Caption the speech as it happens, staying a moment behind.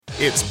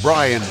It's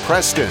Brian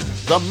Preston,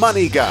 the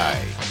Money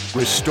Guy,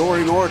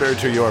 restoring order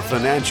to your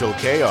financial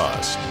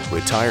chaos,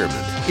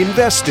 retirement,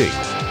 investing,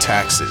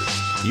 taxes.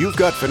 You've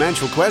got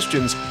financial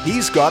questions,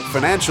 he's got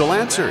financial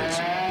answers.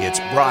 It's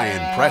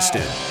Brian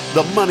Preston,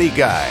 the Money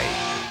Guy.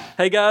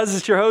 Hey guys,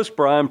 it's your host,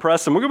 Brian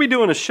Preston. We're going to be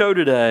doing a show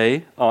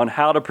today on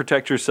how to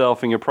protect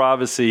yourself and your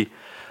privacy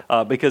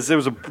because there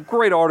was a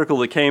great article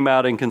that came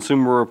out in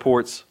Consumer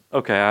Reports.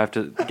 Okay, I have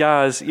to,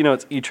 guys, you know,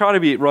 you try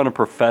to run a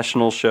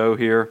professional show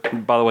here.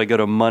 By the way, go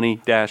to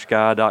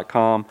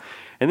money-guy.com.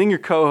 And then your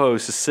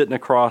co-host is sitting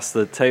across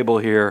the table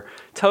here,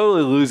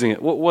 totally losing it.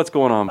 What's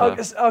going on, Bo?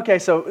 Okay,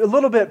 so a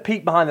little bit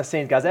peek behind the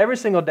scenes, guys. Every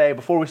single day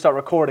before we start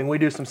recording, we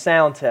do some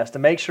sound tests to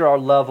make sure our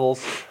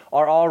levels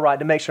are all right,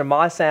 to make sure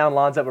my sound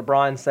lines up with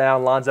Brian's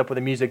sound, lines up with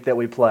the music that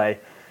we play.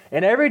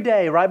 And every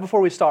day, right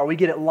before we start, we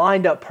get it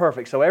lined up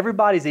perfect, so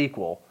everybody's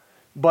equal.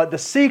 But the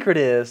secret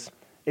is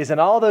in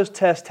all those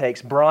test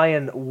takes,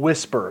 Brian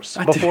whispers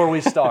before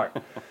we start.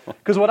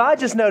 Because what I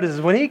just noticed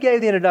is when he gave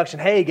the introduction,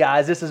 hey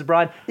guys, this is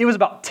Brian, it was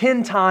about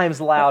 10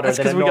 times louder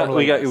than it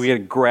normally is. We got to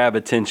grab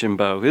attention,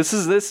 Bo.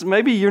 This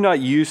maybe you're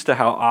not used to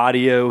how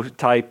audio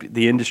type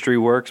the industry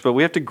works, but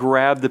we have to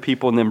grab the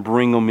people and then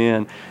bring them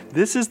in.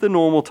 This is the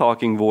normal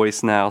talking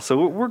voice now,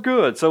 so we're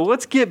good. So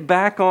let's get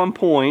back on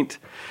point.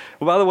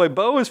 Well, by the way,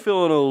 Bo is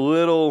feeling a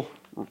little,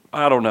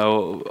 I don't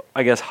know,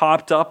 I guess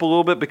hopped up a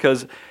little bit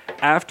because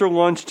after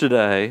lunch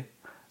today,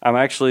 I'm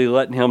actually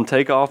letting him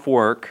take off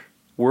work.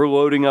 We're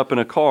loading up in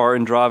a car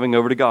and driving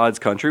over to God's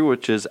country,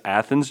 which is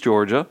Athens,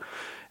 Georgia.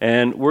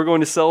 And we're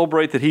going to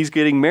celebrate that he's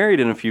getting married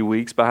in a few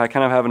weeks by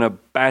kind of having a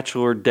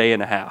bachelor day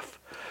and a half.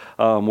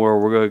 Where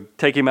we're going to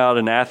take him out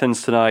in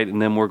Athens tonight,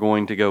 and then we're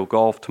going to go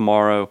golf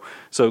tomorrow.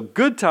 So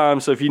good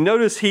time. So if you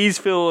notice he's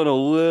feeling a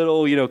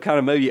little, kind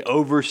of maybe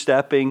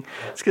overstepping,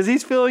 it's because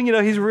he's feeling,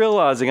 he's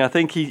realizing, I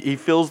think he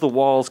feels the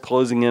walls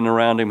closing in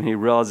around him, and he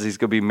realizes he's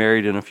going to be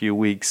married in a few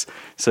weeks,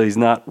 so he's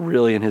not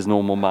really in his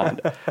normal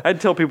mind. I had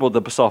to tell people at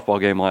the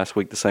softball game last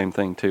week the same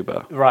thing too,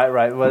 Bo.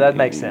 Right. Well, that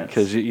makes sense.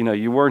 Because,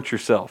 you weren't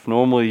yourself.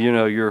 Normally,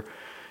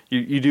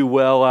 You do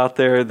well out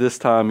there. This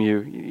time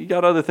you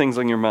got other things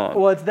on your mind.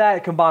 Well, it's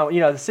that combined.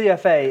 The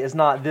CFA is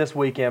not this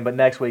weekend, but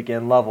next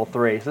weekend, level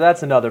 3. So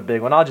that's another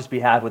big one. I'll just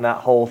be happy when that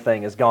whole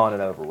thing is gone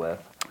and over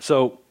with.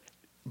 So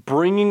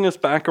bringing us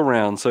back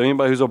around. So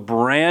anybody who's a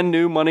brand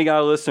new Money Guy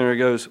listener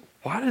goes,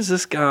 why does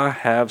this guy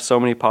have so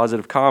many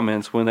positive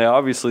comments when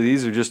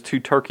these are just two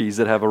turkeys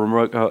that have a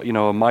remote,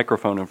 a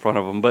microphone in front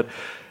of them? But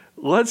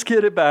let's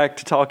get it back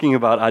to talking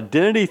about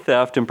identity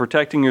theft and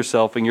protecting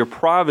yourself and your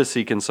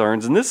privacy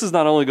concerns. And this is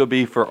not only going to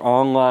be for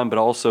online, but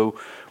also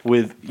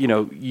with,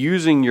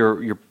 using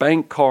your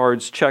bank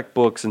cards,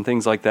 checkbooks, and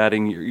things like that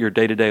in your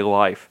day-to-day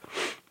life.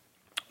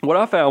 What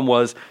I found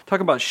was,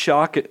 talking about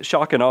shock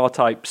and awe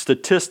type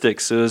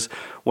statistics, is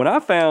when I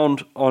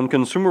found on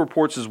Consumer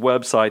Reports'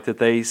 website that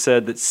they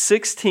said that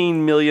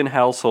 16 million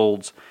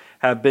households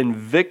have been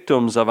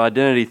victims of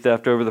identity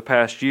theft over the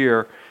past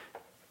year,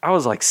 I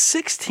was like,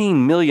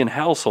 16 million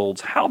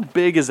households? How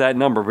big is that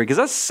number? Because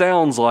that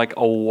sounds like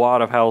a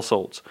lot of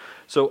households.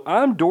 So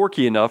I'm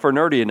dorky enough or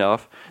nerdy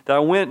enough that I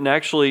went and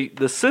actually,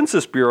 the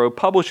Census Bureau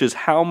publishes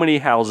how many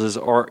houses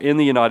are in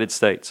the United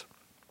States.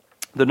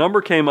 The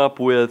number came up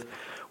with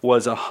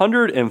was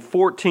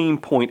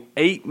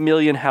 114.8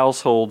 million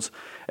households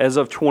as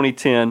of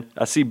 2010.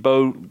 I see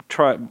Bo,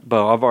 I've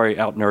already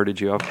out-nerded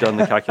you. I've done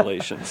the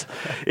calculations.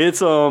 It's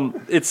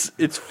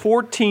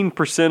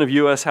 14% of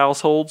U.S.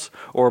 households,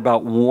 or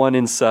about 1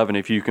 in 7,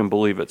 if you can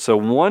believe it. So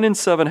 1 in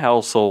 7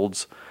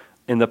 households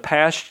in the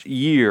past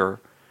year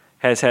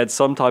has had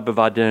some type of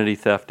identity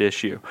theft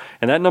issue.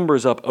 And that number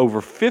is up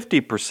over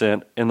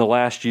 50% in the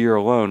last year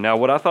alone. Now,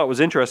 what I thought was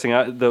interesting,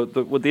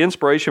 the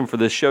inspiration for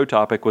this show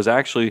topic was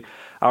actually,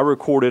 I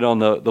recorded on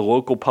the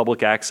local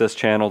public access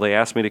channel. They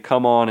asked me to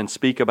come on and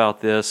speak about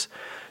this.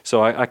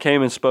 So I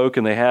came and spoke,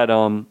 and they had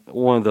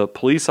one of the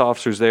police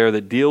officers there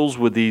that deals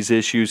with these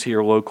issues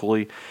here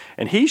locally.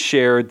 And he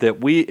shared that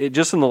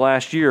just in the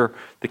last year,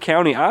 the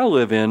county I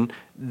live in,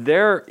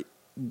 their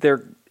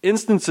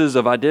instances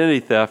of identity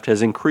theft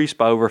has increased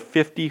by over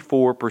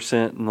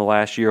 54% in the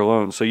last year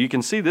alone. So you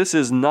can see this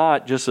is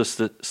not just a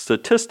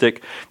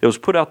statistic that was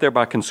put out there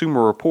by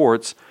Consumer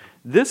Reports.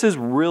 This is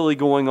really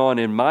going on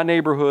in my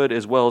neighborhood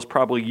as well as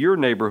probably your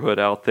neighborhood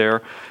out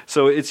there.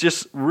 So it's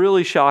just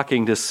really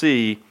shocking to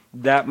see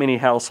that many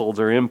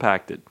households are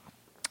impacted.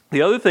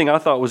 The other thing I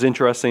thought was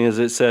interesting is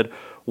it said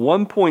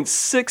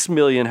 1.6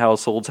 million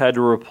households had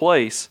to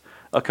replace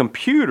a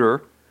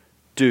computer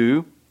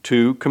due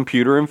to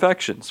computer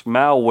infections,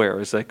 malware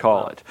as they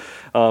call it,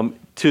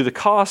 to the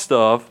cost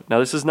of, now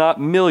this is not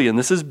million,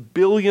 this is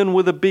billion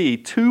with a B,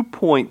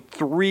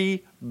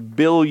 $2.3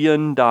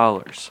 billion.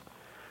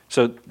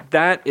 So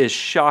that is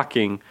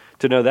shocking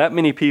to know that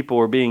many people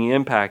are being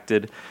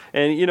impacted.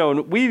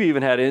 And, we've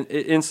even had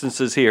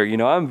instances here.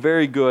 I'm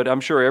very good. I'm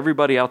sure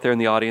everybody out there in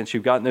the audience,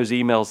 you've gotten those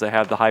emails that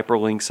have the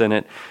hyperlinks in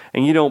it.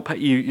 And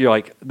you're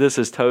like, this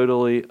is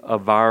totally a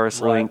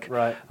virus link.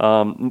 Right.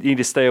 You need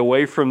to stay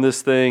away from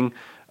this thing.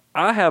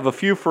 I have a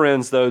few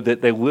friends, though,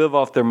 that they live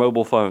off their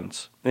mobile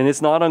phones. And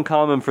it's not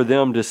uncommon for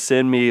them to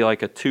send me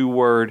like a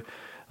 2-word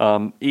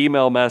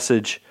email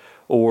message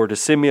or to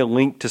send me a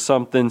link to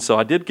something. So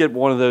I did get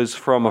one of those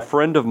from a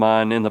friend of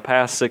mine in the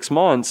past 6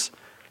 months.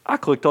 I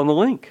clicked on the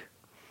link.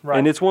 Right.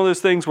 And it's one of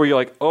those things where you're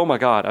like, oh, my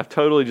God, I've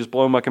totally just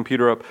blown my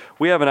computer up.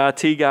 We have an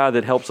IT guy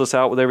that helps us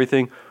out with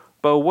everything.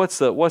 Bo, what's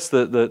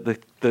the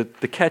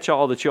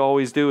catch-all that you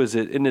always do?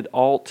 Isn't it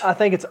Alt? I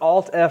think it's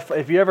Alt F.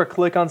 If you ever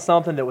click on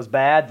something that was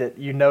bad, that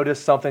you notice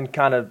something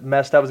kind of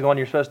messed up was going on,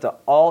 you're supposed to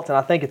Alt, and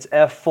I think it's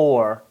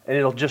F4, and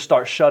it'll just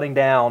start shutting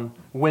down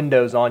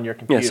Windows on your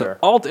computer. Yeah, so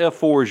Alt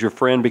F4 is your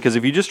friend, because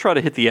if you just try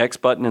to hit the X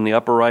button in the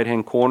upper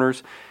right-hand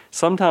corners,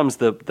 sometimes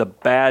the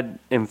bad,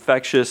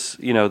 infectious,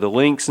 the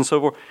links and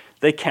so forth,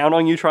 they count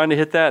on you trying to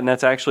hit that, and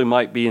that's actually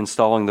might be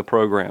installing the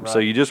program. Right. So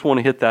you just want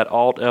to hit that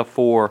Alt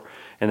F4,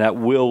 and that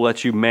will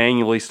let you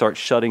manually start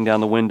shutting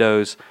down the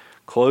Windows,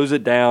 close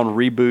it down,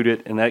 reboot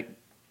it, and that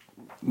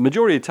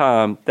majority of the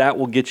time, that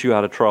will get you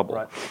out of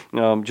trouble.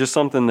 Right. Just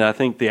something that I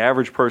think the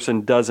average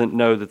person doesn't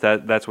know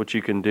that's what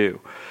you can do.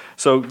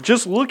 So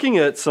just looking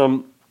at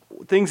some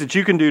things that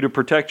you can do to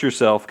protect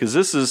yourself,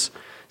 because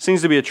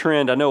seems to be a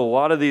trend. I know a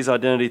lot of these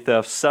identity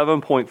thefts,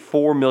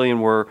 7.4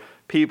 million were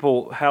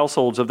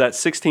households of that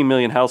 16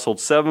 million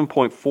households,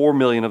 7.4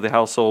 million of the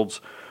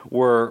households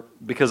were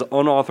because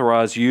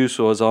unauthorized use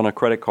was on a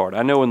credit card.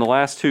 I know in the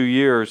last 2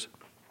 years,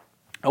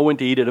 I went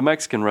to eat at a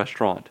Mexican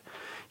restaurant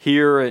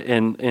here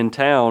in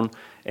town,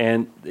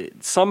 and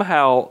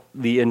somehow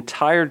the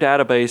entire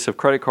database of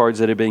credit cards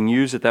that had been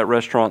used at that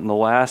restaurant in the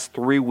last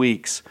 3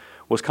 weeks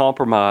was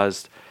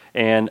compromised,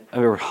 and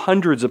there were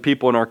hundreds of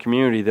people in our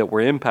community that were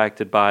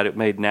impacted by it. It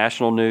made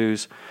national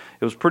news.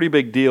 It was a pretty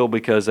big deal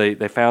because they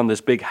found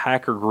this big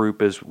hacker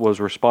group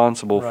was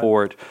responsible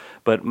for it.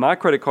 But my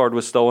credit card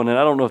was stolen, and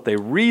I don't know if they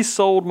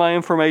resold my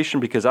information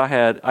because I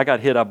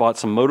got hit. I bought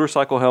some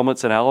motorcycle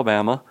helmets in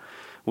Alabama,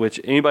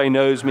 which anybody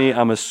knows me,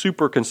 I'm a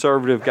super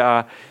conservative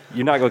guy.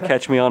 You're not going to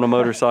catch me on a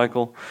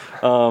motorcycle.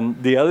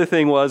 The other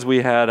thing was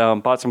we had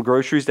bought some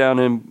groceries down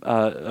in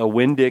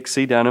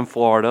Winn-Dixie down in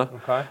Florida.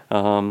 Okay.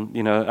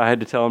 I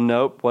had to tell them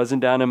nope,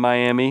 wasn't down in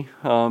Miami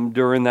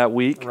during that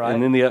week. Right.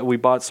 And then we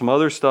bought some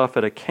other stuff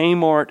at a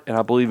Kmart, and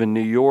I believe in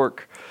New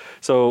York.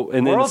 So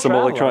and then some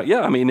electronic.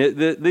 Yeah, I mean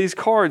these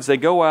cards, they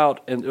go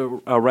out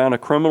and around a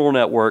criminal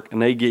network,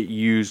 and they get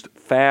used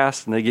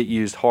fast and they get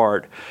used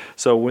hard.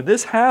 So when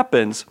this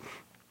happens,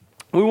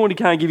 we want to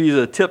kind of give you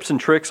the tips and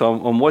tricks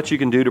on what you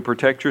can do to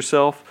protect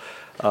yourself,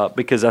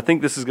 because I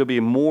think this is going to be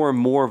more and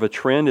more of a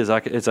trend. As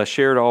I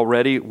shared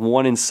already,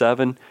 1 in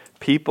 7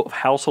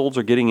 households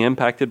are getting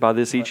impacted by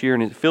this each year,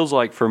 and it feels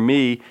like for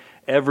me,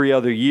 every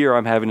other year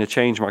I'm having to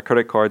change my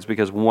credit cards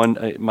because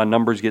my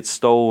numbers get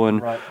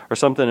stolen or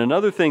something.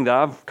 Another thing that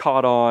I've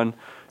caught on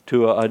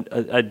to,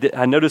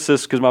 I noticed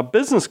this because my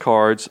business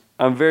cards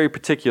I'm very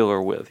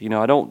particular with.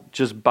 I don't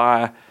just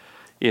buy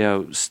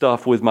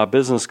stuff with my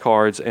business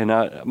cards, and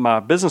my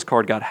business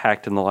card got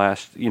hacked in the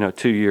last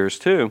 2 years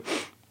too.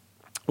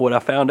 What I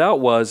found out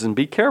was, and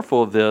be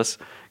careful of this,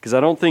 because I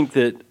don't think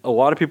that a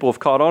lot of people have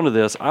caught on to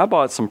this, I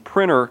bought some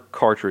printer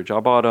cartridge. I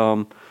bought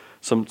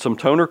some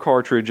toner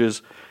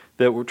cartridges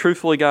that were,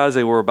 truthfully, guys,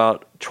 they were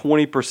about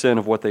 20%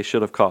 of what they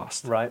should have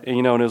cost. Right.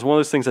 And, and it was one of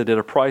those things, I did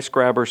a price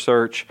grabber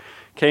search,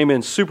 came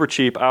in super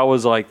cheap. I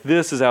was like,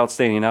 this is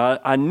outstanding.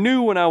 I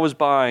knew when I was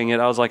buying it,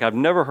 I was like, I've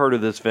never heard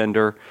of this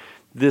vendor.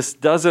 This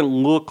doesn't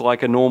look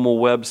like a normal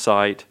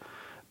website,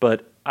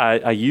 but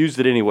I used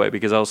it anyway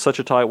because I was such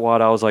a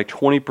tightwad. I was like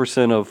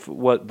 20% of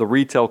what the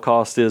retail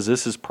cost is.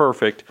 This is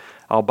perfect.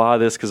 I'll buy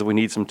this because we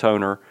need some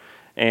toner.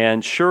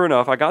 And sure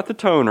enough, I got the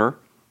toner,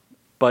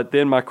 but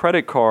then my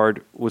credit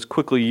card was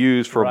quickly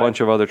used for a bunch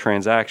of other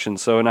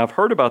transactions. So, and I've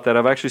heard about that.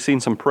 I've actually seen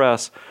some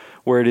press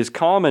where it is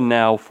common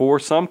now for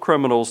some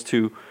criminals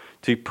to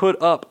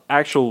put up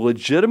actual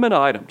legitimate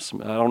items.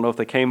 I don't know if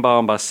they came by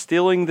them by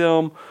stealing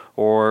them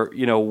or,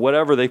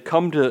 whatever. They've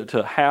come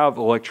to have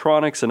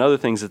electronics and other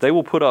things that they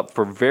will put up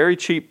for very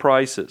cheap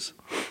prices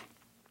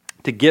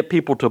to get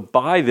people to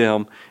buy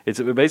them. It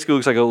basically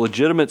looks like a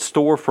legitimate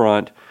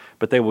storefront,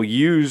 but they will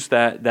use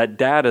that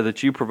data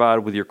that you provide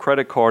with your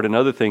credit card and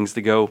other things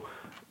to go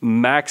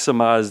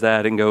maximize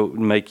that and go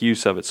make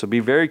use of it. So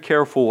be very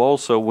careful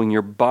also when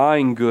you're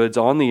buying goods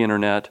on the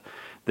internet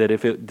that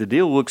if the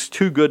deal looks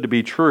too good to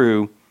be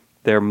true,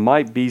 there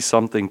might be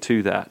something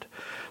to that.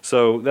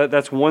 So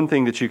that's one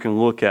thing that you can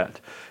look at.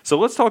 So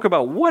let's talk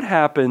about what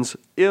happens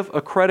if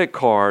a credit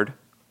card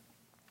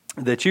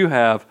that you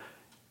have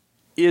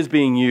is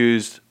being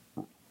used,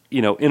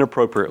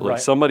 inappropriately.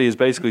 Right. Somebody is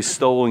basically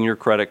stolen your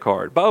credit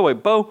card. By the way,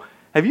 Bo,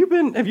 have you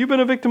been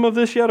a victim of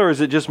this yet, or is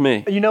it just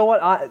me? You know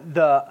what?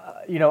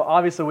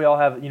 Obviously we all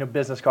have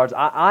business cards.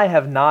 I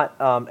have not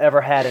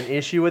ever had an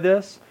issue with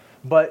this.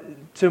 But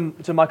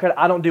to my credit,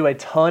 I don't do a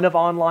ton of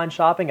online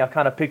shopping. I've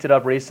kind of picked it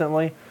up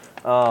recently.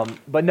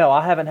 But no,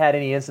 I haven't had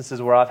any instances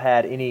where I've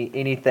had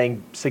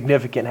anything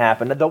significant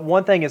happen. The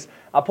one thing is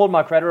I pulled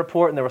my credit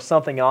report and there was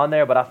something on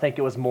there, but I think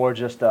it was more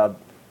just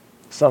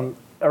some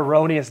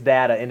erroneous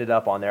data ended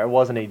up on there. It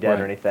wasn't any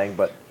debt or anything.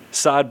 But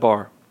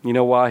sidebar. You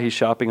know why he's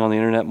shopping on the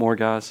internet more,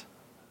 guys?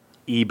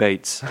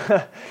 Ebates.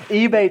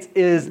 Ebates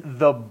is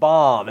the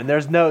bomb, and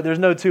there's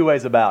no two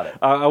ways about it.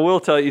 I will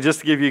tell you,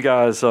 just to give you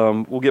guys,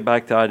 we'll get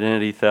back to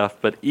identity theft,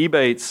 but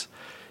Ebates,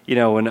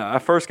 when I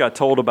first got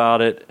told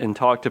about it and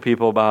talked to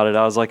people about it,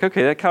 I was like,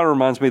 okay, that kind of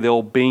reminds me of the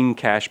old Bing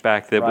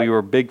cashback that we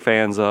were big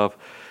fans of.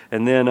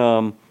 And then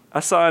I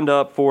signed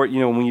up for it.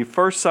 When you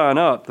first sign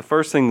up, the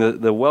first thing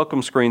the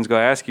welcome screen's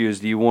going to ask you is,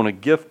 do you want a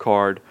gift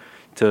card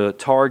to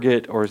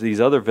Target or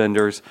these other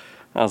vendors?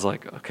 I was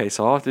like, okay,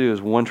 so all I have to do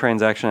is one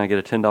transaction, I get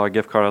a $10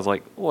 gift card. I was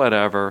like,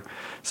 whatever.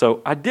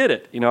 So I did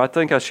it. I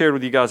think I shared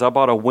with you guys, I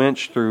bought a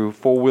winch through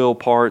 4-Wheel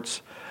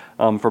Parts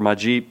for my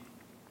Jeep.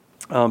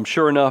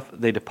 Sure enough,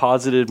 they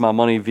deposited my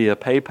money via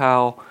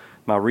PayPal,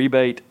 my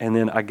rebate, and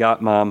then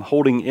I'm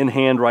holding in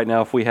hand right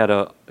now, if we had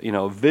a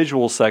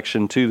visual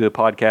section to the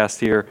podcast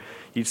here,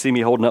 you'd see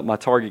me holding up my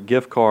Target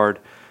gift card.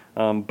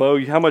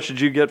 Bo, how much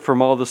did you get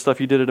from all the stuff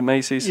you did at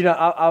Macy's?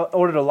 I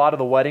ordered a lot of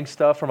the wedding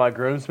stuff for my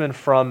groomsmen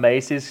from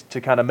Macy's to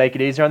kind of make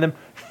it easier on them.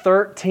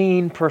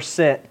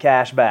 13%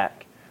 cash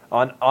back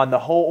on the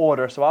whole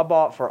order. So I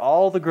bought for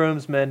all the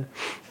groomsmen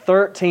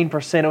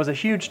 13%. It was a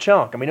huge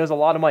chunk. It was a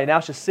lot of money. Now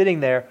it's just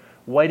sitting there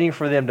waiting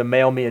for them to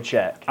mail me a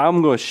check.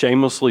 I'm going to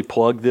shamelessly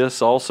plug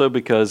this also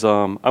because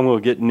I'm going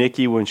to get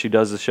Nikki, when she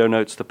does the show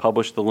notes, to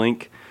publish the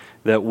link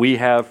that we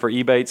have for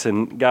Ebates.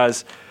 And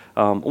guys,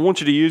 I want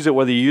you to use it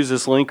whether you use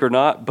this link or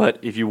not, but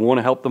if you want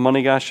to help the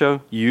Money Guy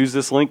Show, use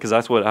this link, because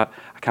that's what I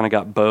kind of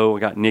got Bo, I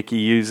got Nikki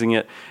using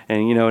it.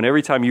 And, and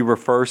every time you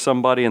refer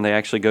somebody and they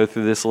actually go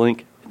through this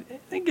link,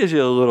 it gives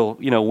you a little,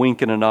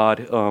 wink and a nod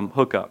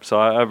hookup. So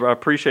I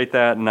appreciate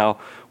that, and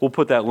we'll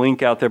put that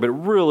link out there, but it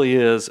really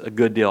is a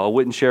good deal. I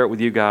wouldn't share it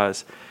with you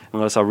guys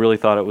unless I really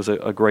thought it was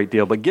a great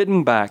deal. But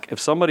getting back, if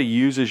somebody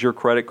uses your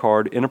credit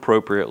card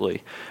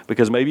inappropriately,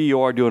 because maybe you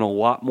are doing a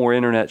lot more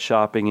internet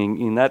shopping,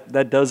 and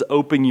that does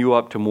open you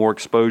up to more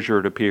exposure,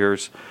 it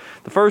appears.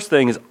 The first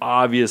thing is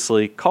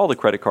obviously call the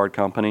credit card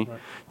company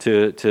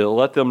to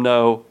let them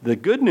know. The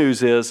good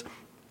news is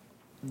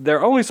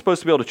they're only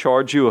supposed to be able to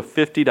charge you a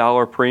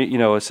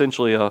 $50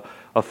 essentially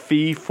a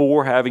fee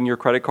for having your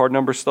credit card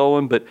number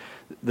stolen, but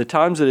the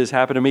times it has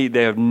happened to me,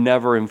 they have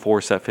never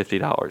enforced that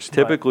 $50.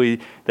 Typically,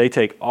 they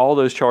take all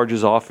those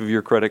charges off of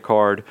your credit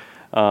card,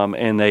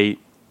 and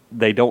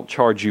they don't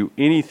charge you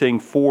anything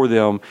for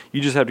them. You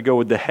just have to go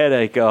with the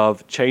headache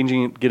of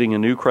getting a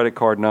new credit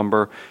card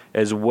number,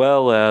 as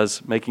well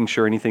as making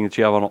sure anything that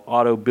you have on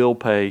auto bill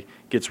pay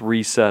gets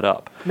reset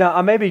up. Now,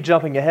 I may be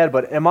jumping ahead,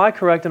 but am I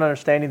correct in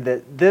understanding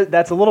that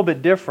that's a little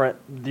bit different,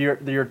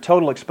 your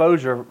total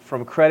exposure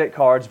from credit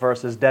cards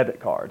versus debit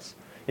cards,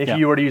 if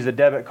you were to use a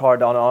debit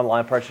card on an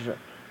online purchase?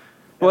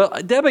 Well,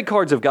 debit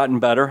cards have gotten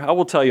better. I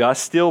will tell you,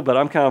 but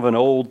I'm kind of an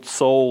old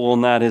soul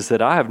on that, is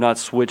that I have not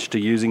switched to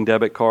using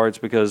debit cards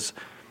because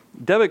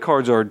debit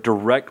cards are a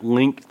direct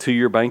link to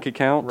your bank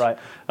account. Right.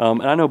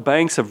 And I know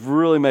banks have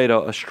really made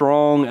a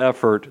strong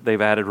effort.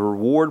 They've added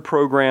reward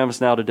programs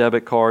now to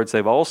debit cards.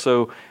 They've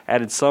also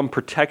added some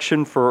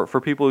protection for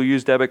people who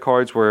use debit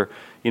cards where,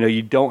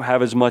 you don't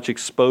have as much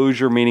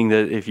exposure, meaning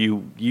that if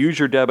you use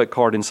your debit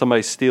card and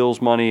somebody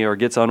steals money or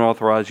gets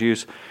unauthorized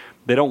use,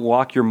 they don't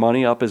lock your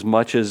money up as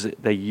much as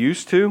they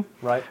used to.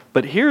 Right.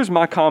 But here's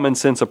my common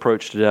sense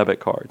approach to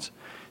debit cards.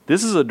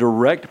 This is a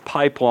direct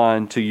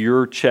pipeline to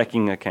your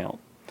checking account.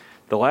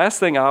 The last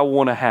thing I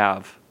want to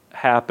have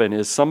happen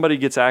is somebody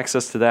gets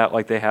access to that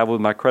like they have with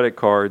my credit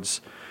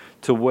cards,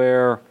 to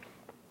where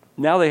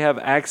now they have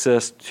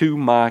access to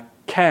my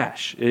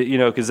cash.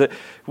 Because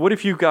what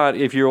if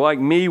you're like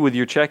me with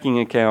your checking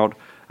account,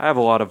 I have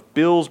a lot of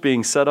bills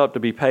being set up to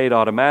be paid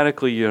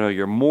automatically,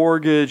 your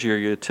mortgage, your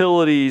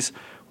utilities.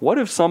 What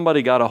if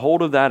somebody got a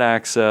hold of that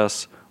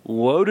access,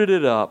 loaded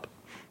it up,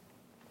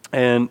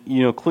 and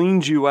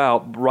cleaned you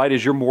out right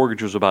as your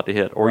mortgage was about to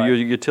hit, or your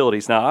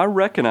utilities? Now, I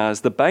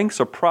recognize the banks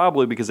are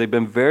probably, because they've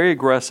been very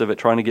aggressive at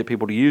trying to get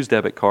people to use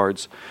debit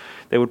cards,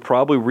 they would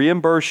probably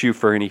reimburse you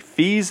for any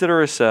fees that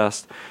are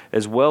assessed,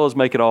 as well as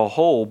make it all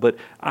whole. But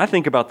I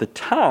think about the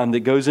time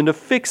that goes into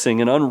fixing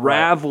and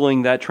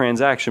unraveling that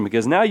transaction,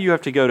 because now you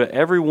have to go to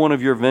every one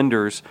of your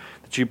vendors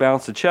that you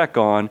bounce a check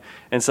on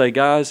and say,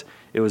 guys,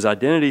 it was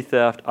identity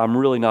theft. I'm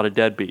really not a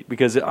deadbeat.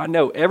 Because I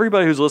know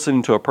everybody who's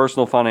listening to a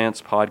personal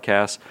finance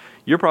podcast,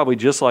 you're probably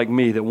just like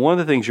me, that one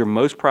of the things you're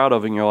most proud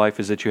of in your life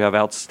is that you have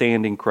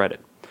outstanding credit.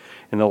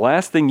 And the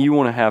last thing you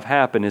want to have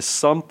happen is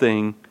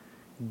something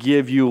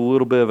give you a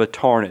little bit of a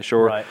tarnish,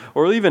 or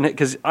even,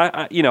 because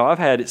I've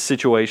had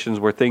situations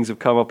where things have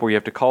come up where you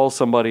have to call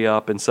somebody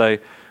up and say,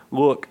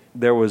 look,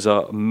 there was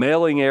a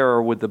mailing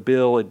error with the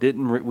bill.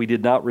 We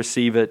did not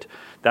receive it.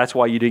 That's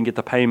why you didn't get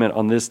the payment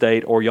on this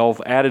date. Or y'all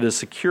have added a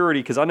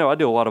security, because I know I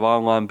do a lot of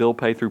online bill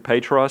pay through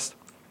PayTrust.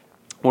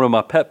 One of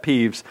my pet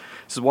peeves,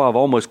 this is why I've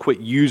almost quit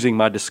using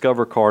my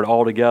Discover card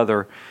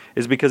altogether,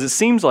 is because it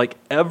seems like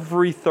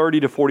every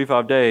 30 to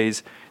 45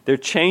 days they're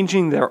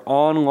changing their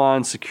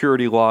online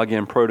security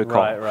login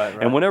protocol. Right.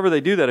 And whenever they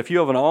do that, if you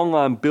have an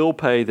online bill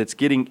pay that's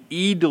getting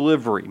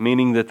e-delivery,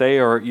 meaning that they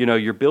are,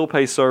 your bill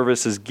pay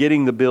service is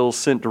getting the bills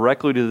sent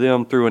directly to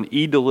them through an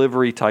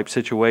e-delivery type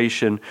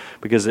situation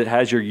because it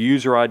has your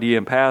user ID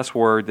and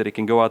password that it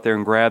can go out there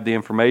and grab the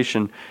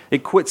information,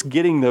 it quits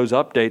getting those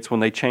updates when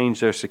they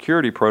change their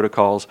security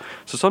protocols.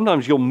 So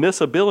sometimes you'll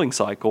miss a billing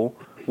cycle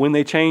when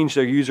they change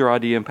their user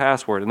ID and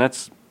password, and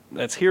that's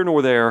here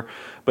nor there,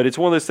 but it's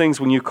one of those things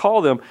when you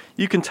call them,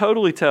 you can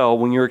totally tell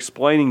when you're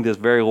explaining this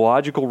very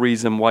logical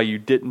reason why you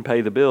didn't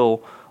pay the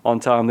bill on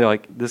time. They're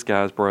like, this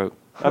guy's broke.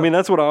 I mean,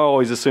 that's what I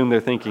always assume they're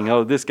thinking.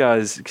 Oh, this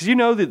guy's, because you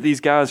know that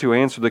these guys who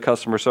answer the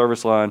customer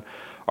service line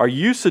are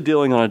used to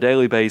dealing on a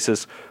daily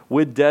basis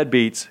with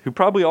deadbeats who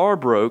probably are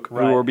broke, who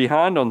are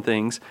behind on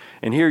things,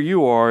 and here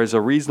you are as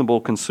a reasonable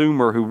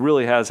consumer who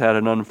really has had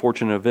an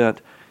unfortunate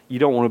event. You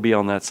don't want to be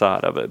on that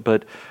side of it.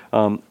 But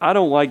I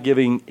don't like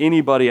giving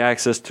anybody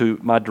access to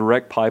my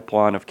direct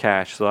pipeline of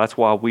cash. So that's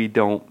why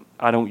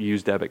I don't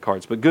use debit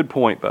cards. But good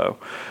point, Bo.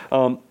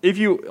 If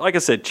you, like I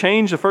said,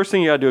 the first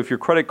thing you got to do if your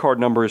credit card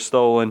number is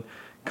stolen,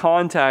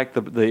 contact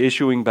the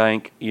issuing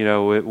bank,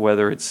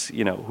 whether it's,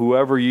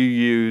 whoever you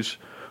use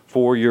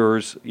for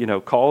yours,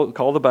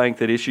 call the bank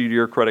that issued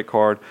your credit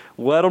card.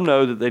 Let them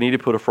know that they need to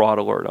put a fraud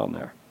alert on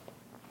there.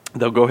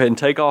 They'll go ahead and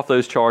take off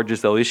those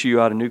charges. They'll issue you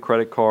out a new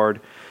credit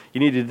card. You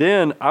need to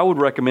then, I would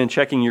recommend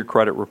checking your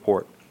credit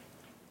report.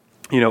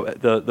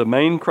 The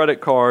main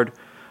credit card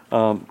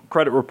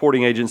credit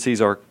reporting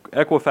agencies are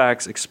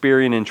Equifax,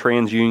 Experian, and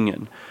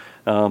TransUnion.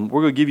 We're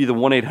going to give you the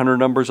 1-800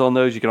 numbers on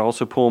those. You can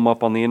also pull them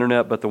up on the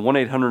internet, but the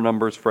 1-800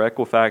 numbers for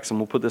Equifax, and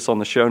we'll put this on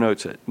the show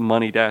notes at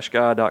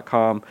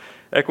money-guy.com.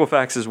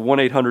 Equifax is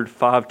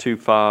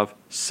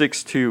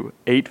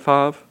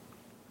 1-800-525-6285.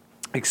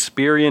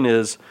 Experian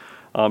is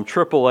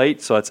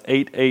 888, so that's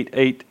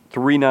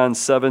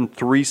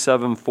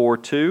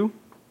 888-397-3742.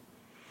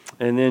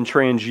 And then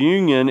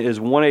TransUnion is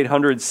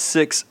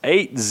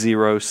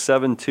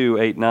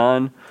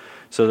 1-800-680-7289.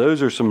 So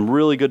those are some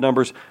really good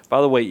numbers.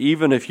 By the way,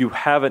 even if you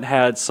haven't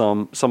had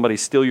somebody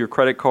steal your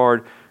credit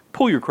card,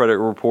 pull your credit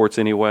reports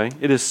anyway.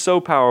 It is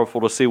so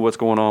powerful to see what's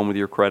going on with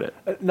your credit.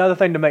 Another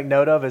thing to make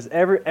note of is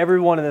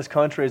everyone in this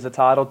country is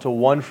entitled to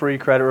one free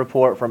credit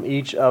report from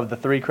each of the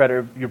 3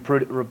 credit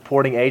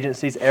reporting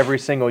agencies every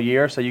single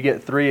year. So you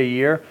get 3 a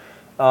year.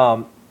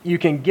 You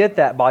can get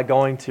that by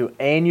going to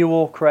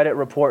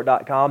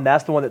annualcreditreport.com.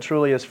 That's the one that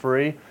truly is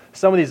free.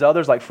 Some of these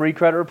others, like Free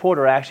Credit Report,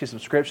 are actually a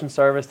subscription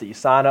service that you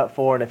sign up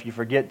for, and if you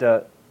forget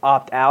to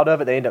opt out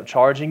of it, they end up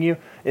charging you.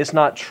 It's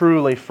not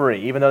truly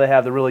free, even though they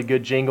have the really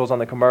good jingles on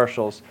the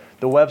commercials.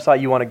 The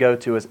website you want to go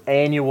to is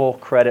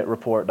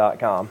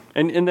annualcreditreport.com.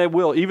 And they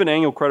will, even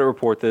Annual Credit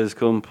Report that is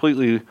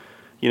completely,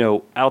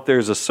 out there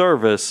as a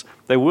service,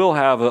 they will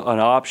have an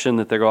option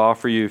that they're going to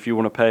offer you if you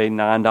want to pay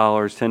 $9,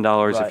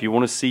 $10. Right. If you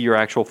want to see your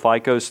actual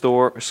FICO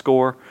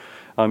score,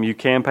 you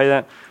can pay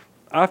that.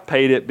 I've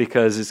paid it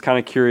because it's kind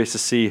of curious to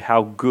see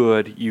how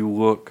good you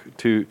look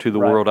to the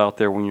world out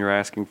there when you're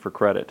asking for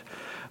credit.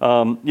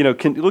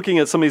 Looking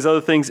at some of these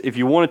other things, if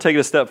you want to take it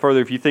a step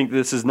further, if you think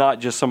this is not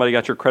just somebody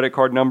got your credit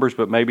card numbers,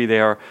 but maybe they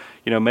are,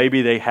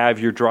 maybe they have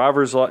your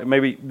driver's license,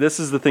 maybe this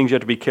is the things you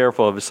have to be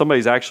careful of. If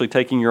somebody's actually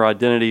taking your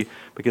identity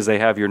because they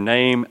have your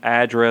name,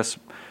 address,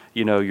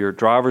 your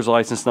driver's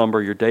license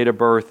number, your date of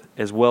birth,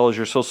 as well as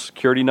your social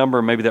security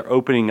number, maybe they're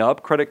opening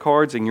up credit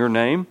cards in your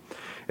name.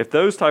 If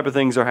those type of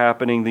things are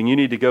happening, then you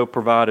need to go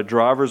provide a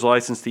driver's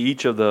license to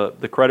each of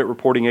the credit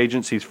reporting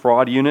agency's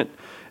fraud unit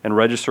and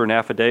register an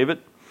affidavit.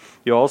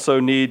 You also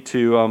need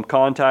to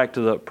contact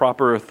the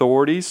proper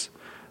authorities.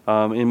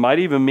 It might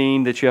even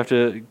mean that you have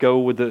to go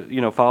with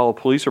file a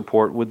police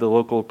report with the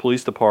local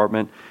police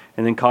department,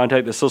 and then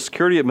contact the Social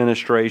Security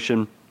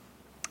Administration.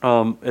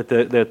 At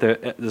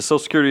the Social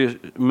Security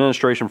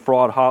Administration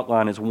fraud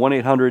hotline is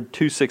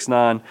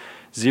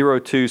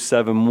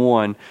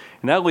 1-800-269-0271.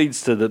 And that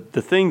leads to the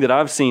thing that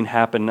I've seen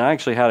happen. And I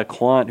actually had a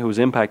client who was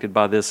impacted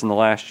by this in the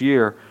last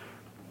year.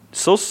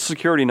 Social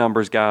Security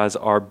numbers, guys,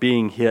 are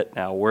being hit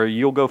now, where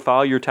you'll go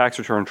file your tax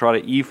return, try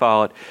to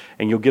e-file it,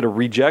 and you'll get a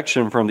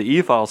rejection from the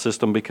e-file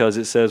system because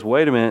it says,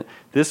 wait a minute,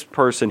 this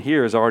person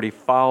here has already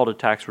filed a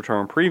tax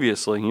return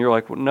previously. And you're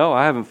like, well, no,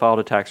 I haven't filed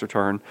a tax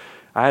return.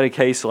 I had a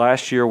case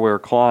last year where a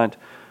client,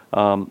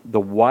 the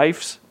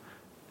wife's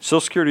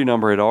Social Security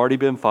number had already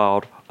been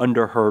filed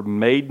under her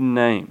maiden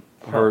name.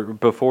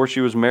 Before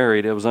she was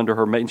married, it was under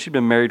her maiden. She'd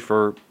been married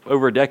for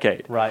over a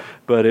decade. Right.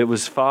 But it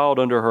was filed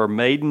under her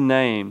maiden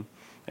name,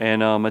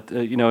 and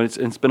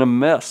it's been a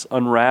mess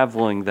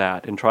unraveling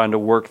that and trying to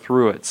work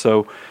through it.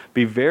 So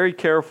be very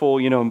careful.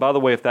 And by the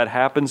way, if that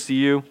happens to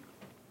you,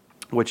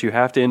 what you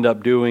have to end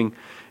up doing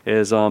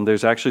is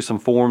there's actually some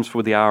forms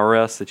with the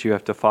IRS that you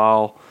have to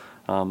file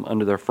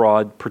under their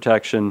fraud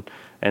protection.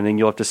 And then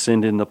you'll have to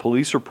send in the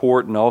police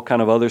report and all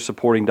kind of other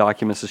supporting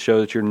documents to show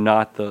that you're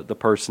not the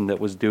person that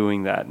was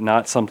doing that.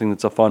 Not something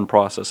that's a fun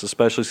process,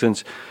 especially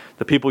since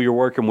the people you're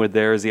working with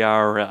there is the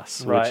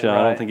IRS, which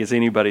I don't think is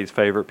anybody's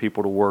favorite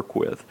people to work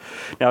with.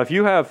 Now, if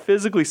you have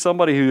physically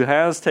somebody who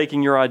has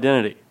taken your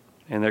identity,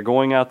 and they're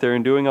going out there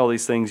and doing all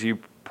these things, you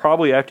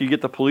probably, after you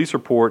get the police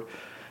report,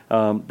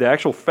 the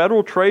actual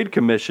Federal Trade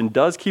Commission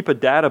does keep a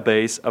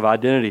database of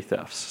identity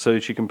thefts so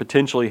that you can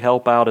potentially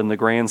help out in the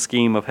grand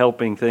scheme of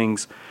helping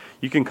things.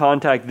 You can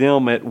contact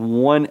them at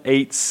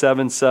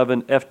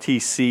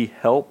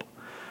 1-877-FTC-HELP.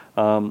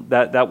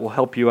 That will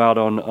help you out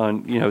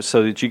on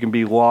so that you can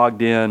be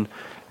logged in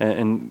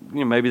and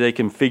maybe they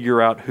can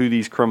figure out who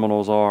these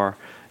criminals are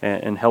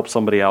and help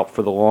somebody out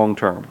for the long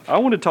term. I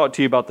want to talk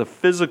to you about the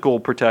physical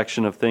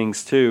protection of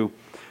things too,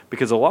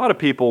 because a lot of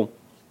people,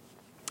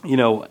 I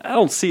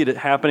don't see it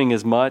happening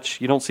as much.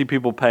 You don't see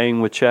people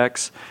paying with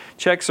checks.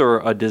 Checks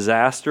are a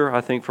disaster,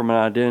 I think, from an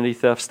identity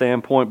theft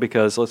standpoint,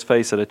 because let's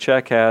face it, a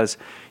check has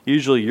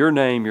usually your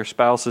name, your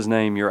spouse's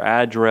name, your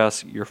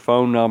address, your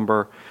phone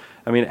number.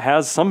 I mean, it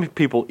has, some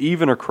people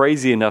even are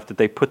crazy enough that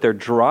they put their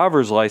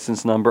driver's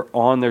license number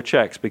on their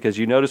checks, because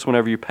you notice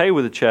whenever you pay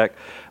with a check,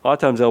 a lot of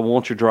times they'll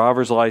want your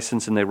driver's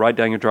license and they write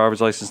down your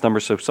driver's license number.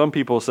 So some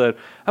people said,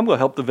 I'm going to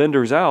help the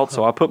vendors out,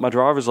 so I put my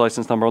driver's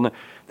license number on there.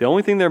 The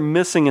only thing they're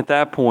missing at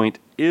that point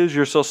is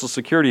your Social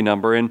Security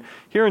number. And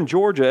here in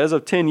Georgia, as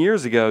of 10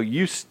 years ago,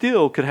 you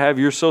still could have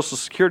your Social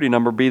Security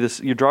number be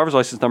this, your driver's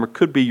license number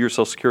could be your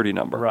Social Security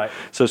number. Right.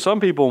 So some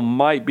people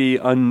might be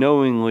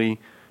unknowingly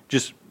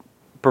just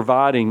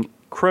providing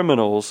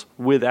criminals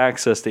with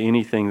access to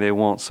anything they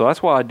want. So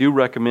that's why I do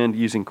recommend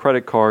using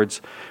credit cards.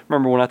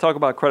 Remember, when I talk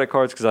about credit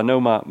cards, because I know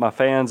my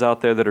fans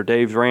out there that are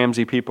Dave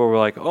Ramsey people were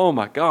like, oh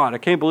my God, I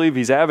can't believe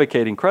he's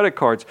advocating credit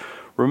cards.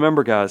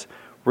 Remember, guys,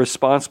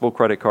 responsible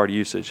credit card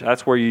usage.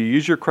 That's where you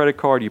use your credit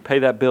card, you pay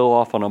that bill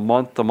off on a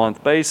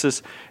month-to-month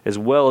basis, as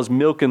well as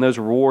milking those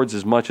rewards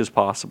as much as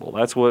possible.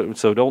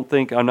 So don't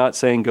think, I'm not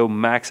saying go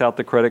max out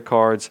the credit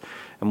cards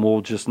and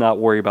we'll just not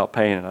worry about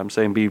paying it. I'm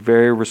saying be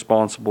very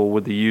responsible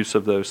with the use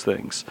of those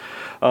things.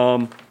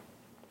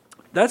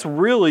 That's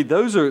really,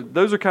 those are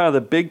kind of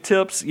the big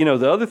tips.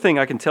 The other thing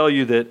I can tell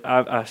you that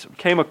I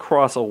came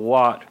across a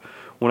lot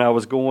when I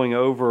was going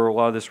over a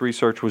lot of this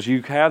research was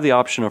you have the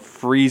option of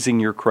freezing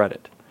your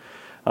credit.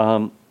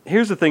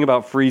 Here's the thing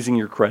about freezing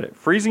your credit.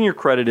 Freezing your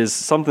credit is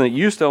something that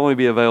used to only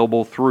be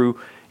available through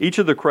each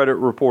of the credit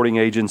reporting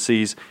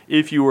agencies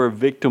if you were a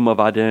victim of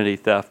identity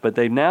theft. But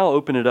they've now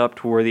opened it up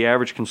to where the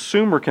average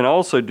consumer can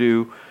also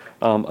do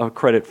a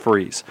credit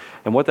freeze.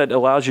 And what that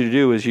allows you to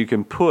do is you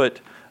can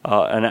put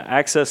an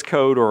access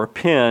code or a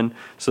PIN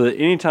so that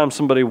anytime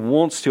somebody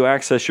wants to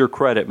access your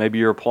credit, maybe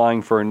you're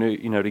applying for a new,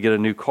 to get a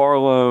new car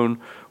loan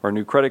or a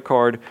new credit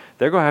card,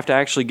 they're going to have to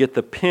actually get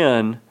the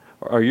PIN,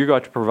 or you're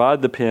going to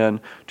provide the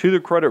PIN to the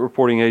credit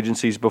reporting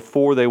agencies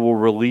before they will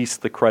release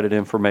the credit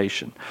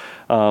information.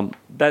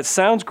 That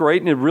sounds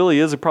great, and it really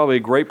is probably a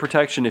great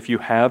protection if you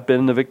have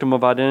been the victim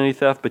of identity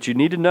theft, but you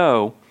need to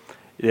know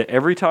that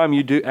every time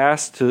you do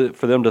ask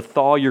for them to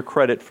thaw your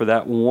credit for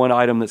that one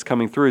item that's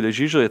coming through, there's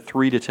usually a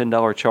 $3 to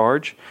 $10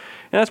 charge,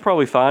 and that's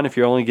probably fine if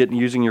you're only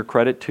using your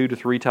credit 2 to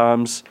 3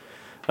 times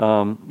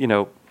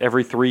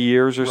every 3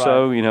 years or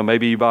so.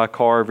 Maybe you buy a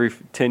car every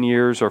 10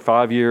 years or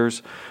 5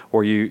 years,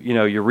 or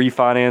you're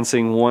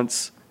refinancing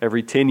once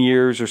every 10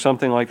 years or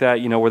something like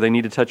that, where they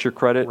need to touch your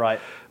credit. Right.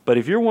 But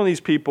if you're one of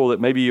these people that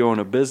maybe you own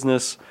a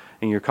business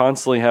and you're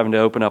constantly having to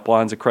open up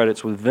lines of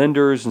credits with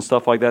vendors and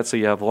stuff like that, so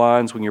you have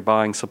lines when you're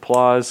buying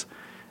supplies,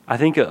 I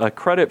think a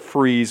credit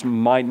freeze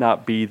might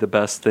not be the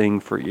best thing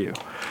for you.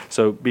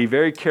 So be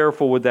very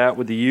careful with that,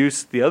 with the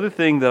use. The other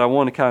thing that I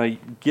want to kind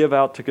of give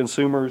out to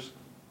consumers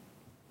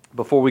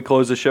before we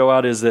close the show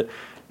out is that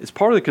as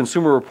part of the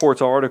Consumer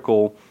Reports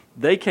article,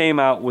 they came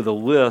out with a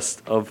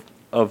list of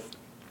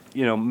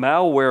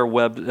malware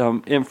web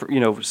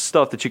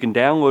stuff that you can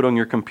download on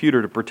your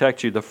computer to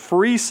protect you. The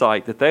free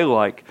site that they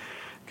like,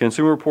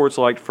 Consumer Reports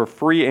liked for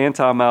free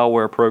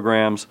anti-malware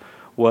programs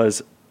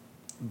was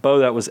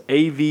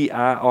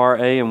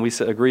Avira, and we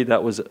agreed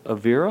that was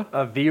Avira.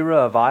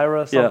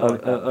 Avira, something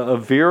like that.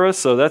 Avira.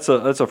 So that's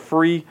a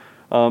free.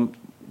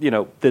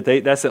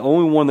 That's the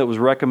only one that was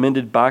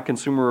recommended by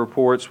Consumer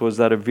Reports was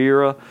that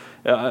Avira.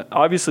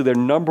 Obviously, their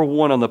number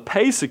one on the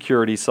pay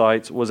security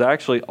sites was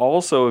actually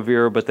also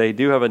Avira, but they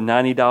do have a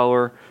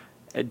 $90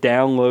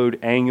 download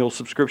annual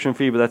subscription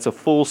fee, but that's a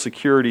full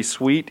security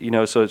suite,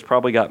 so it's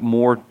probably got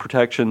more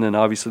protection than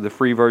obviously the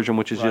free version,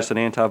 which is just an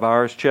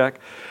antivirus check.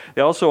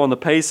 They also on the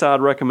pay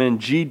side recommend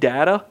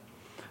GData,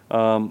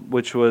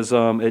 which was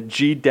at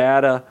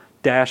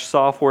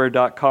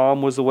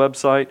gdata-software.com was the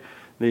website.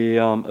 The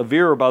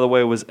Avira, by the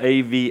way, was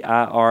avira.com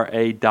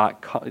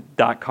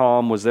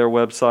was their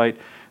website.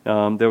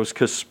 There was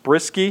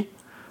Kaspersky.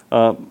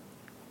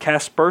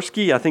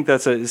 Kaspersky, I think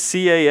that's a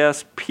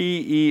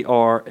Kaspersky.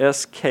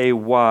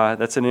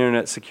 That's an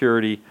internet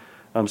security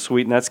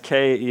suite, and that's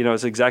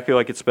it's exactly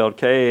like it's spelled,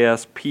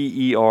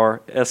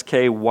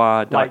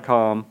 Kaspersky.com. Like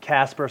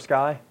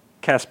Kaspersky?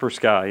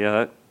 Kaspersky,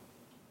 yeah.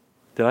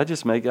 Did I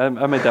just make? I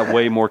made that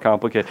way more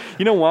complicated.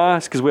 You know why?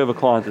 It's because we have a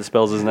client that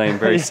spells his name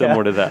very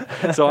similar to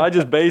that. So I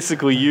just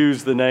basically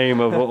used the name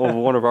of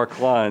one of our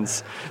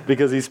clients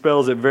because he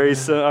spells it very.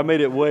 I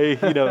made it way,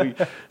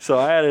 So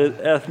I added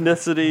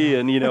ethnicity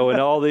and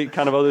and all the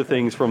kind of other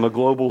things from a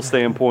global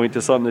standpoint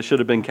to something that should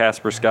have been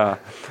Casper Sky.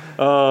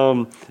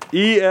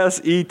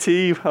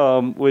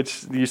 ESET,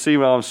 which you see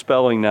how I'm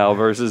spelling now,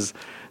 versus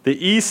the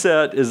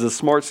ESET is a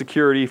Smart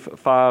Security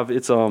 5.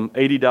 It's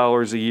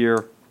 $80 a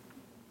year.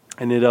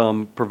 And it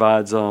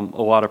provides a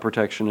lot of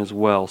protection as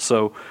well.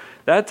 So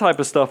that type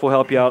of stuff will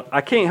help you out.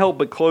 I can't help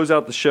but close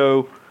out the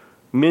show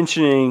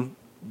mentioning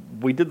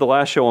we did the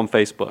last show on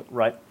Facebook.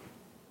 Right.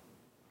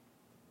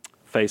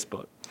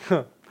 Facebook.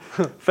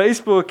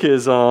 Facebook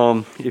is,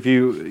 if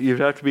you'd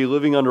have to be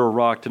living under a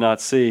rock to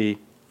not see,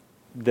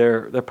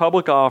 their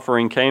public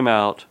offering came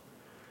out.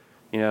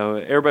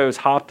 Everybody was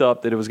hopped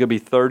up that it was going to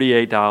be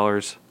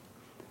 $38,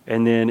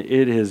 and then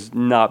it has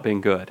not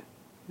been good.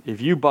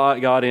 If you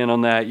got in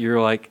on that,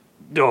 you're like,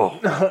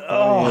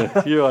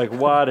 you're like,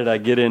 why did I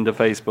get into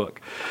Facebook?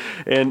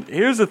 And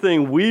here's the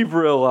thing we've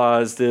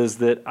realized is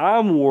that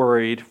I'm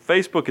worried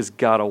Facebook has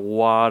got a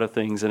lot of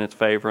things in its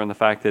favor, and the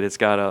fact that it's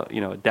got a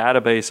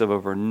database of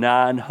over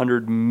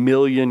 900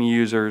 million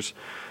users.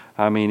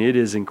 I mean, it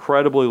is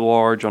incredibly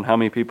large on how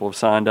many people have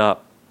signed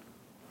up.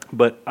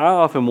 But I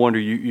often wonder,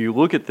 you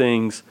look at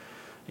things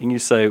and you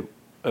say,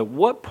 at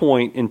what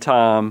point in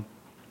time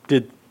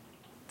did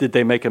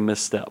they make a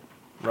misstep?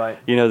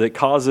 Right. That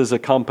causes a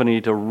company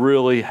to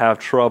really have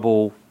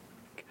trouble.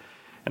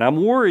 And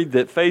I'm worried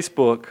that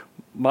Facebook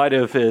might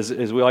have, as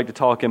we like to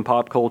talk in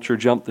pop culture,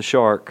 jumped the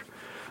shark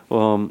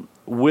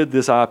with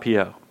this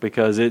IPO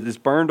because it's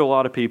burned a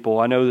lot of people.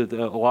 I know that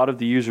a lot of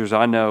the users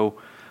I know,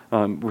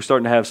 we're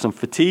starting to have some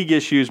fatigue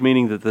issues,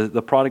 meaning that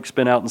the product's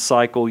been out in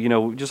cycle.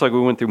 Just like we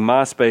went through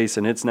MySpace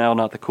and it's now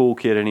not the cool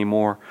kid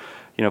anymore.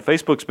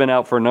 Facebook's been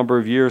out for a number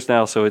of years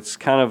now, so it's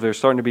there's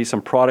starting to be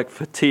some product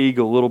fatigue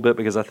a little bit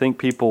because I think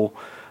people,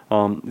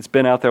 it's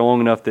been out there long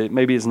enough that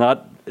maybe it's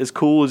not as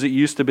cool as it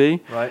used to be.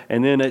 Right.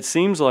 And then it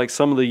seems like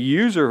some of the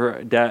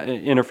user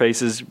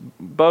interfaces.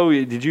 Bo,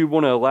 did you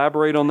want to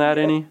elaborate on that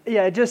any?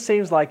 Yeah, it just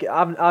seems like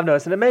I've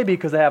noticed, and it may be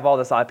because they have all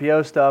this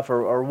IPO stuff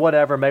or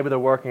whatever. Maybe they're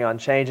working on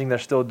changing. They're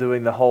still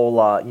doing the whole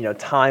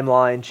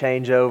timeline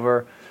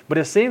changeover. But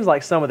it seems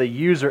like some of the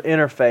user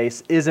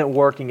interface isn't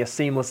working as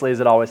seamlessly as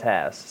it always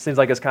has. Seems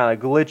like it's kind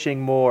of glitching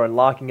more and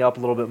locking up a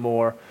little bit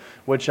more,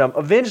 which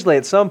eventually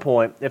at some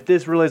point, if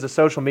this really is a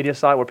social media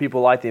site where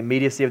people like the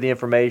immediacy of the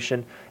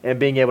information and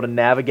being able to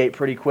navigate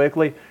pretty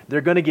quickly,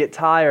 they're going to get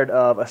tired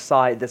of a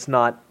site that's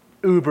not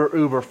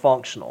uber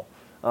functional.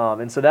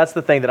 And so that's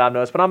the thing that I've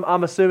noticed. But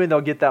I'm assuming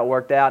they'll get that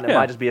worked out, and it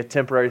might just be a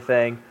temporary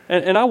thing.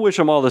 And I wish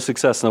them all the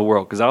success in the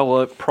world because I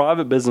love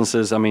private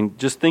businesses. I mean,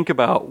 just think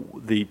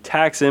about the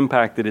tax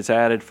impact that it's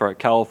added for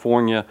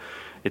California.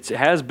 It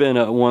has been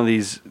one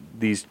of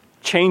these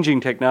changing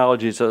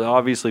technologies,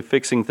 obviously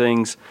fixing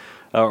things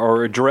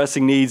or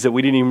addressing needs that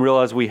we didn't even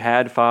realize we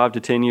had 5 to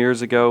 10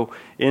 years ago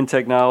in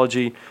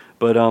technology.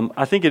 But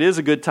I think it is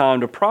a good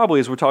time to probably,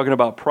 as we're talking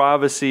about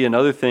privacy and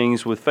other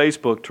things with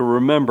Facebook, to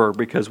remember,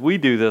 because we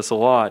do this a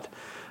lot.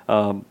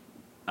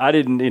 I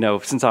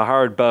didn't, since I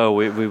hired Bo,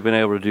 we've been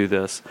able to do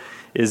this,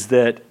 is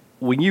that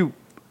when you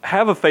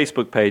have a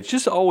Facebook page,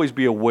 just always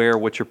be aware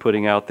of what you're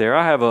putting out there.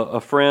 I have a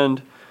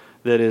friend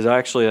that is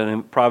actually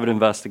a private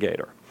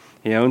investigator.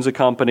 He owns a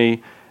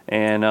company,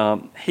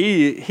 and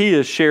he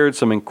has shared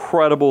some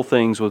incredible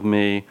things with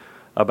me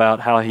about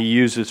how he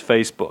uses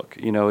Facebook.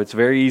 It's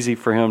very easy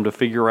for him to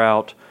figure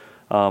out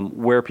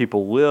where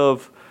people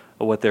live,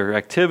 what their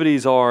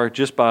activities are,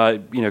 just by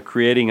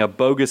creating a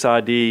bogus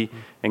ID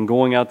and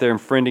going out there and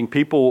friending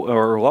people.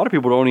 Or a lot of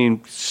people don't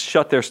even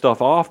shut their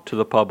stuff off to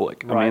the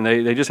public. Right. I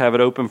mean, they just have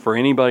it open for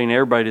anybody and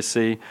everybody to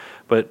see.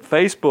 But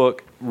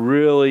Facebook,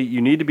 really,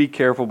 you need to be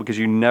careful because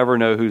you never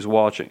know who's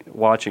watching.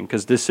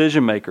 Because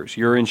decision makers,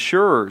 your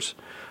insurers,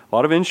 a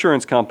lot of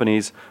insurance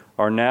companies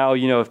are now,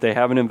 if they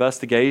have an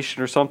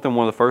investigation or something,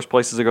 one of the first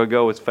places they're going to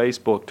go is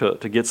Facebook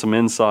to get some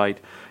insight.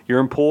 Your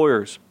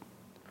employers,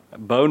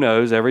 Bo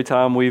knows, every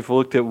time we've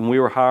looked at when we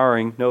were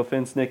hiring, no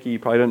offense, Nikki, you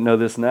probably don't know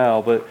this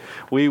now, but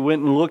we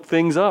went and looked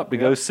things up to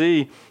go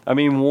see. I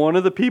mean, one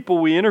of the people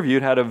we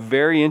interviewed had a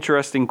very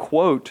interesting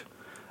quote,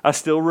 I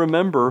still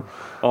remember,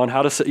 on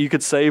how you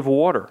could save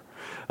water.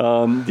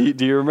 Do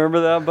you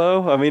remember that,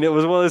 Bo? I mean, it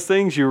was one of those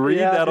things you read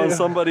that on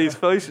somebody's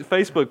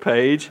Facebook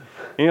page,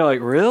 and you're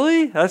like,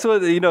 really? That's what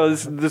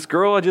this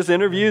girl I just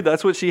interviewed.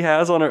 That's what she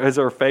has on as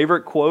her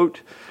favorite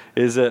quote.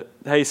 Is that,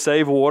 hey,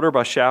 save water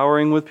by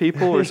showering with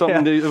people or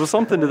something? It was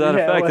something to that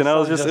effect, and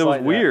it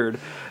was weird.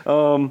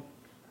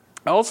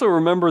 I also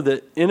remember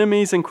that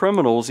enemies and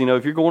criminals,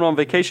 if you're going on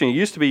vacation, it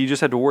used to be you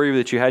just had to worry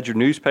that you had your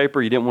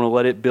newspaper. You didn't want to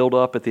let it build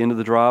up at the end of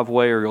the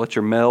driveway or let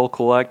your mail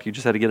collect. You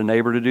just had to get a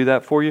neighbor to do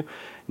that for you.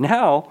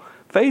 Now,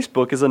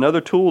 Facebook is another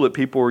tool that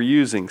people are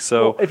using.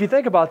 So, if you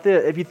think about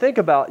this,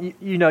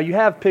 you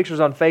have pictures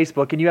on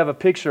Facebook, and you have a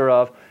picture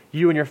of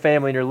you and your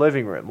family in your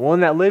living room. Well, in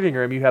that living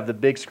room, you have the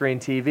big screen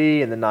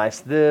TV and the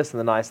nice this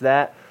and the nice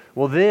that.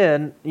 Well,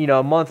 then,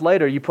 a month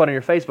later, you put on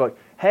your Facebook,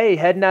 hey,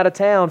 heading out of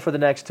town for the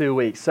next 2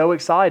 weeks. So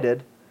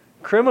excited.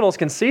 Criminals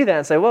can see that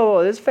and say,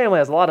 whoa, this family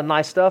has a lot of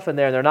nice stuff in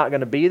there and they're not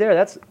going to be there.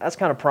 That's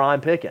kind of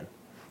prime picking.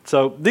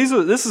 So this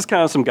is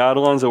kind of some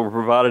guidelines that were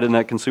provided in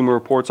that Consumer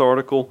Reports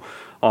article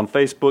on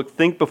Facebook.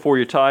 Think before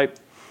you type,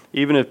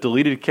 even if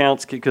deleted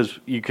accounts, because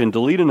you can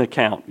delete an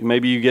account.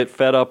 Maybe you get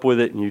fed up with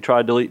it and you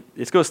try to delete.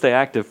 It's going to stay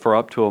active for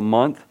up to a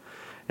month.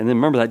 And then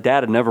remember, that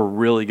data never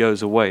really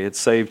goes away. It's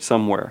saved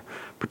somewhere.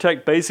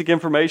 Protect basic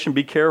information.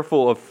 Be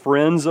careful of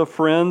friends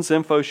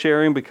info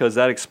sharing, because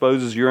that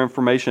exposes your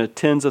information to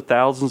tens of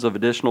thousands of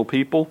additional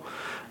people.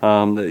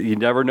 You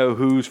never know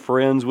who's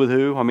friends with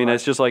who. I mean,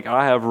 It's just like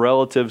I have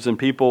relatives and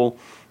people,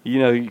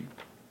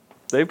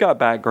 they've got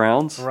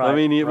backgrounds. Right, I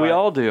mean, we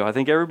all do. I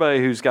think everybody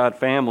who's got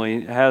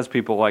family has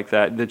people like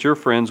that you're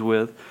friends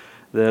with,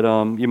 that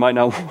you might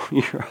not want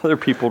your other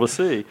people to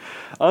see.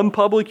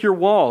 Unpublic your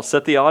wall.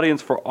 Set the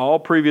audience for all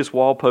previous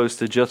wall posts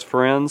to just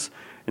friends,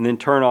 and then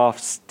turn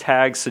off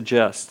tag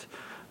suggest,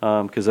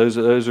 because those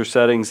are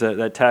settings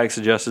that tag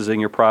suggest is in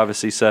your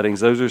privacy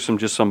settings. Those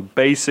are some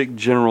basic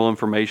general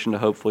information to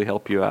hopefully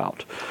help you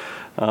out.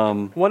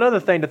 One other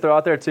thing to throw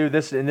out there too,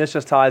 this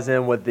just ties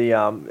in with the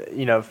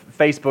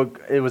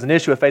Facebook. It was an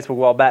issue with Facebook a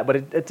while back, but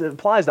it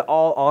applies to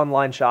all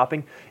online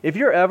shopping. If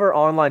you're ever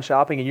online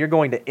shopping and you're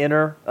going to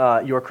enter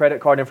your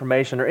credit card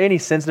information or any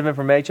sensitive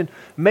information,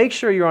 make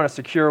sure you're on a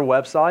secure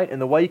website.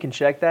 And the way you can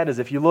check that is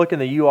if you look in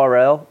the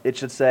URL, it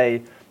should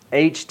say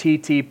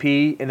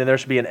HTTP, and then there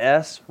should be an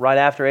S right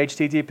after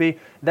HTTP.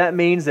 That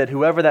means that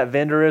whoever that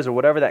vendor is or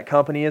whatever that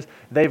company is,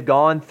 they've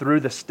gone through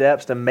the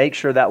steps to make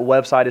sure that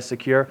website is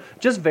secure.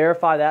 Just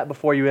verify that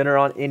before you enter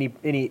on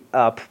any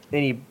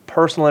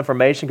personal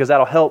information, because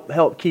that'll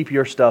help keep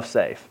your stuff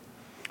safe.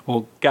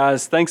 Well,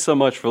 guys, thanks so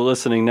much for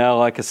listening. Now,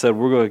 like I said,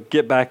 we're going to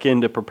get back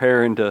into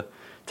preparing to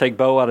take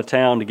Bo out of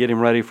town to get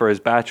him ready for his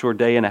bachelor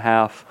day and a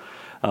half.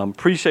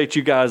 Appreciate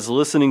you guys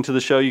listening to the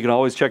show. You can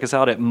always check us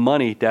out at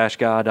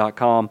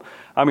money-guy.com.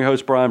 I'm your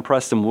host, Brian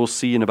Preston. We'll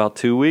see you in about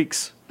 2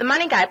 weeks. The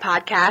Money Guy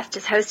podcast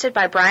is hosted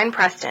by Brian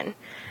Preston,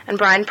 and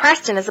Brian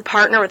Preston is a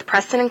partner with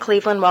Preston &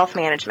 Cleveland Wealth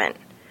Management.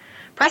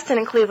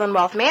 Preston & Cleveland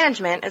Wealth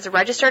Management is a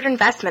registered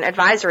investment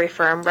advisory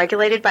firm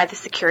regulated by the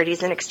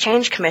Securities and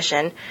Exchange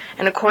Commission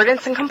in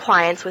accordance and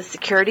compliance with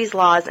securities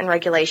laws and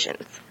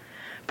regulations.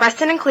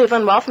 Preston &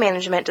 Cleveland Wealth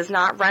Management does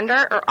not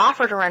render or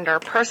offer to render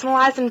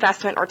personalized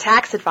investment or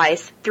tax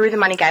advice through the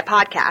Money Guy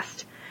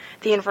podcast.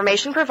 The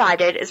information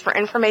provided is for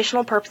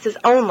informational purposes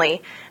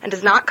only and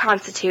does not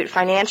constitute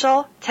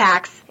financial,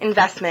 tax,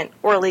 investment,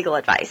 or legal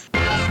advice.